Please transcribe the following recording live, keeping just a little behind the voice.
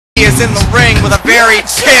He is in the ring with a very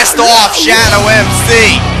pissed off Shadow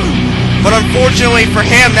MC. But unfortunately for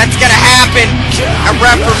him, that's gonna happen at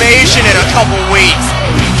Reformation in a couple weeks.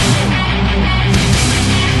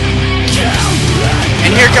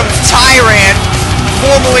 And here comes Tyrant,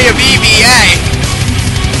 formerly of EVA.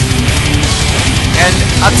 And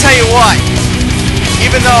I'll tell you what,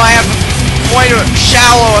 even though I have quite a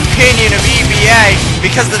shallow opinion of EVA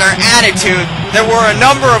because of their attitude, there were a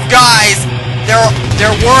number of guys, there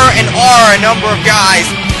were and are a number of guys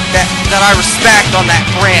that I respect on that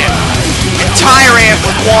brand. And Tyrant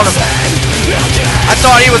was one of them. I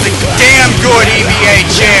thought he was a damn good EVA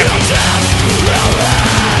champion.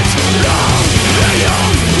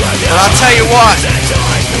 But I'll tell you what,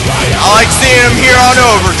 I like seeing him here on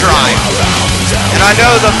Overdrive. And I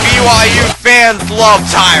know the BYU fans love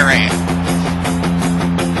Tyrant.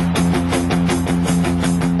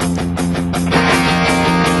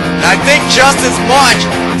 And I think just as much,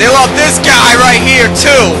 they love this guy right here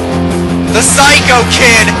too. The Psycho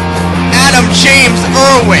Kid, Adam James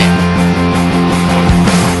Urwin.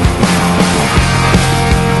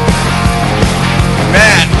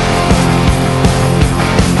 Man.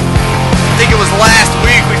 I think it was last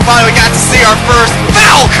week we finally got to see our first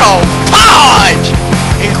Falco Punch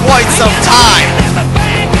in quite some time.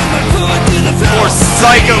 Poor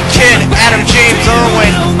Psycho Kid, Adam James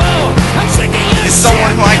Urwin, is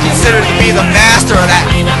someone who I consider to be the master of that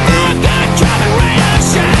move.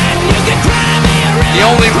 The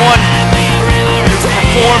only one who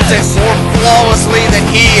performs it more flawlessly than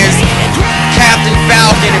he is Captain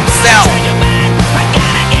Falcon himself.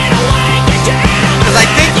 Because I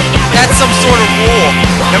think that's some sort of rule.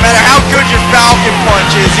 No matter how good your Falcon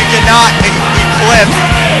punch is, you cannot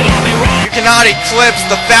eclipse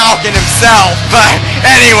the Falcon himself. But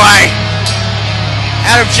anyway,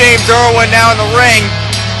 Adam James Urwin now in the ring.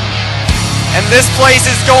 And this place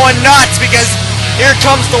is going nuts because here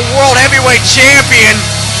comes the World Heavyweight Champion,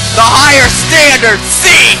 the higher standard,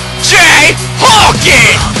 CJ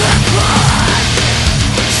Hawkins!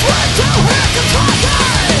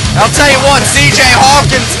 I'll tell you what, CJ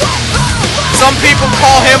Hawkins, some people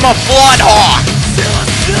call him a blood hawk.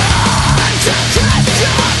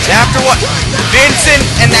 After what Vincent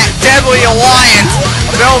and that deadly alliance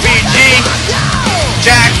of LvG,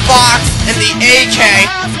 Jack Fox, and the AK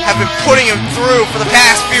have been putting him through for the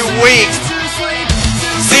past few weeks,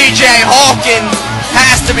 CJ Hawkins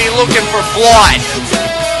has to be looking for blood.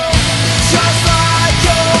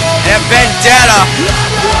 And Vendetta,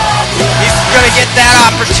 he's gonna get that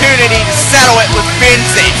opportunity to settle it with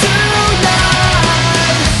Vincent.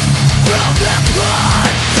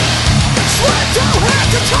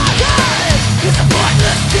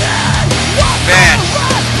 Man,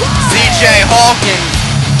 CJ Hawkins,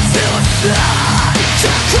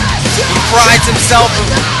 he prides himself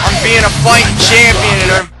on being a fighting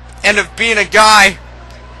champion and of being a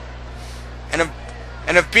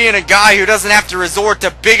guy who doesn't have to resort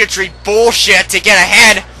to bigotry bullshit to get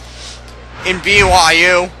ahead in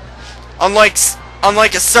BYU.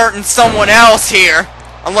 Unlike a certain someone else here,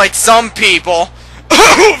 unlike some people.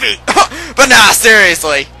 But nah,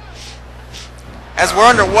 seriously. As we're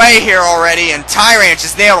underway here already, and Tyrant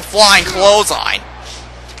just nailed a flying clothesline.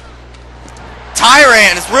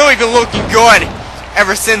 Tyrant has really been looking good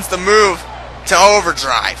ever since the move to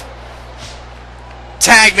Overdrive.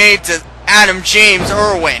 Tag made to Adam James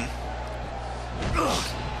Urwin.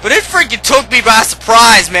 But it freaking took me by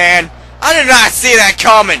surprise, man. I did not see that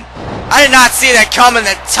coming. I did not see that coming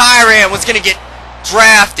that Tyrant was gonna get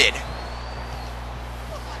drafted.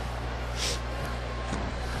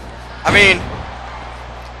 I mean,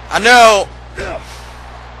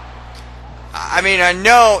 I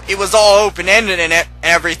know it was all open-ended and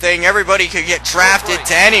everything. Everybody could get drafted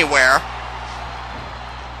to anywhere.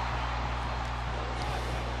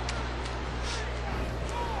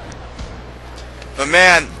 But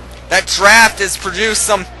man, that draft has produced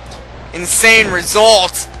some insane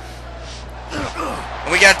results.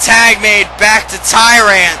 And we got a tag made back to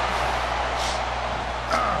Tyrant.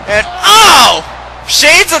 And oh!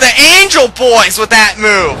 Shades of the Angel Boys with that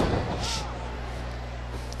move.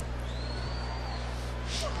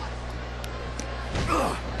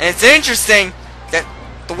 And it's interesting that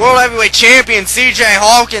the World Heavyweight Champion CJ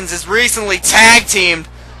Hawkins has recently tag teamed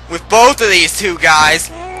with both of these two guys,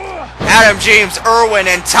 Adam James Urwin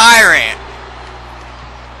and Tyrant.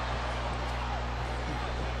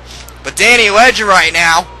 But Danny Legend right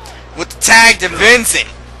now with the tag to Vincent.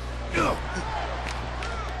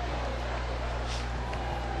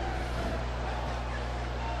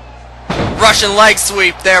 Russian leg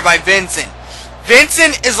sweep there by Vincent.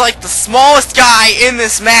 Vincent is like the smallest guy in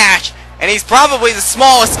this match, And he's probably the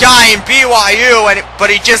smallest guy in BYU,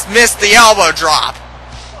 but he just missed the elbow drop.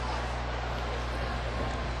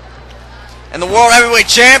 And the World Heavyweight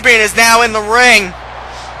Champion is now in the ring.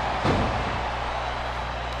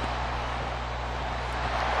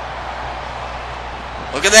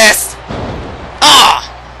 Look at this. Ah!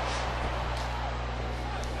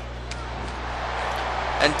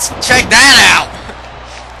 And check that out.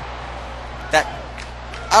 That,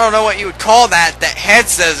 I don't know what you would call that head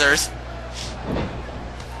scissors.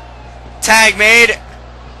 Tag made.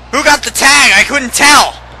 Who got the tag? I couldn't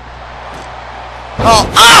tell.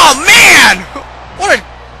 Oh man!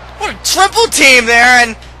 What a triple team there,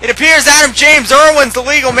 and it appears Adam James Urwin's the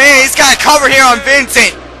legal man. He's got a cover here on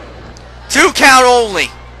Vincent. 2 count only.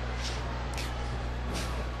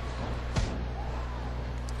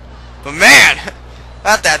 But man,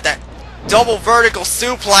 about that double vertical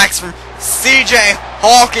suplex from CJ,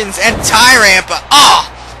 Hawkins, and Tyrant, but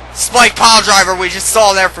spike pile driver we just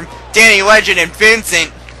saw there from Danny Legend and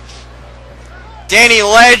Vincent. Danny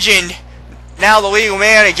Legend, now the legal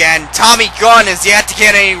man again. Tommy Gunn has yet to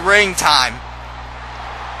get any ring time.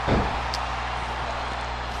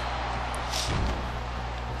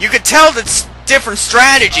 You could tell the different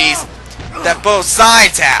strategies that both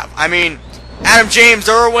sides have. I mean, Adam James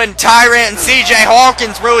Urwin, Tyrant, and CJ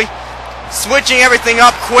Hawkins really switching everything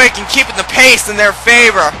up quick and keeping the pace in their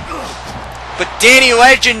favor. But Danny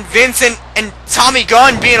Legend, Vincent, and Tommy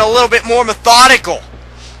Gunn being a little bit more methodical.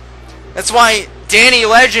 That's why Danny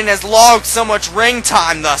Legend has logged so much ring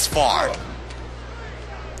time thus far.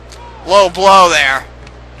 Low blow there.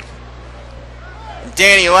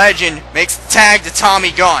 Danny Legend makes the tag to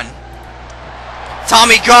Tommy Gunn.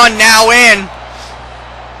 Tommy Gunn now in.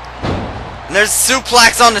 And there's a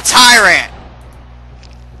suplex on the Tyrant.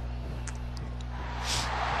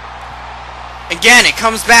 Again, it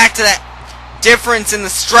comes back to that difference in the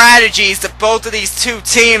strategies that both of these two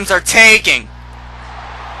teams are taking.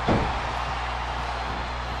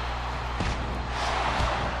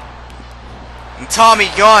 And Tommy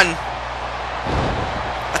Gunn,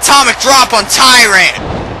 atomic drop on Tyrant.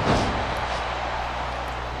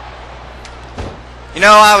 You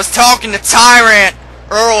know, I was talking to Tyrant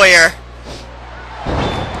earlier.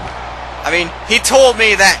 I mean, he told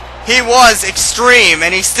me that he was extreme,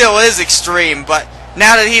 and he still is extreme, but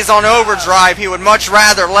now that he's on Overdrive, he would much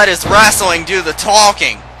rather let his wrestling do the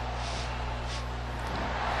talking.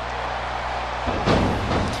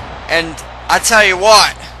 And I tell you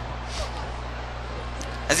what,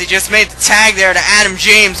 as he just made the tag there to Adam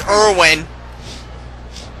James Urwin,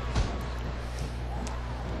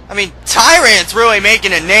 I mean, Tyrant's really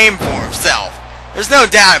making a name for himself. There's no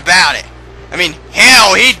doubt about it. I mean,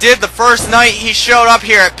 hell, he did the first night he showed up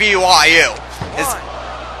here at BYU. It's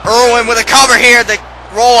Urwin with a cover here, the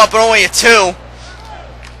roll up, but only a 2.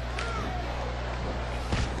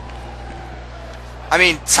 I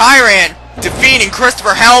mean, Tyrant defeating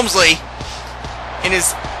Christopher Helmsley in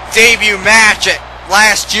his debut match at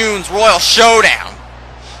last June's Royal Showdown.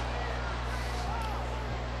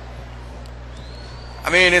 I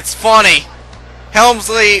mean, it's funny.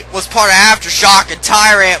 Helmsley was part of Aftershock and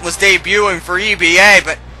Tyrant was debuting for EBA,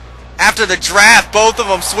 but after the draft, both of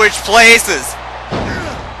them switched places.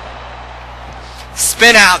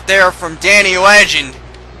 Spin out there from Danny Legend.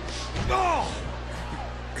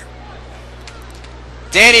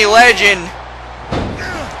 Danny Legend,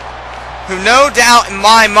 who no doubt in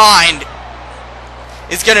my mind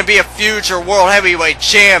is going to be a future World Heavyweight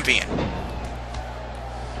Champion.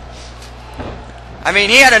 I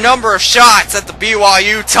mean, he had a number of shots at the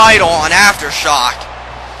BYU title on Aftershock,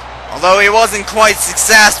 although he wasn't quite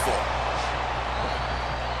successful.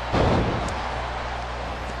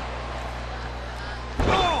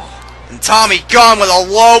 And Tommy Gunn with a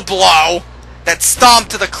low blow that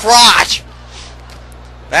stomped to the crotch.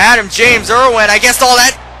 Adam James Urwin, I guess all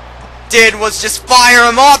that did was just fire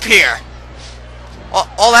him up here.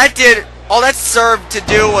 All that served to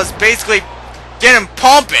do was basically get him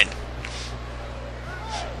pumping.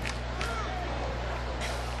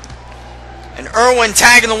 And Urwin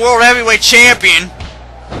tagging the World Heavyweight Champion.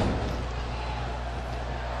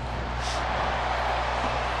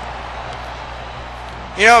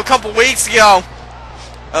 You know, a couple weeks ago,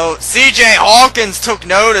 CJ Hawkins took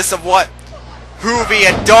notice of what Hoovy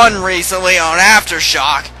had done recently on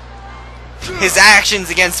Aftershock. His actions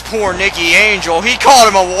against poor Nikki Angel. He called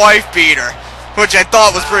him a wife beater, which I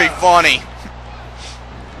thought was pretty funny.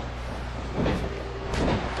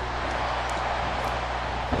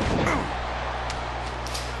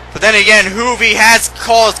 But then again, Hoovy has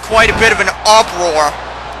caused quite a bit of an uproar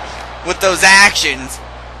with those actions.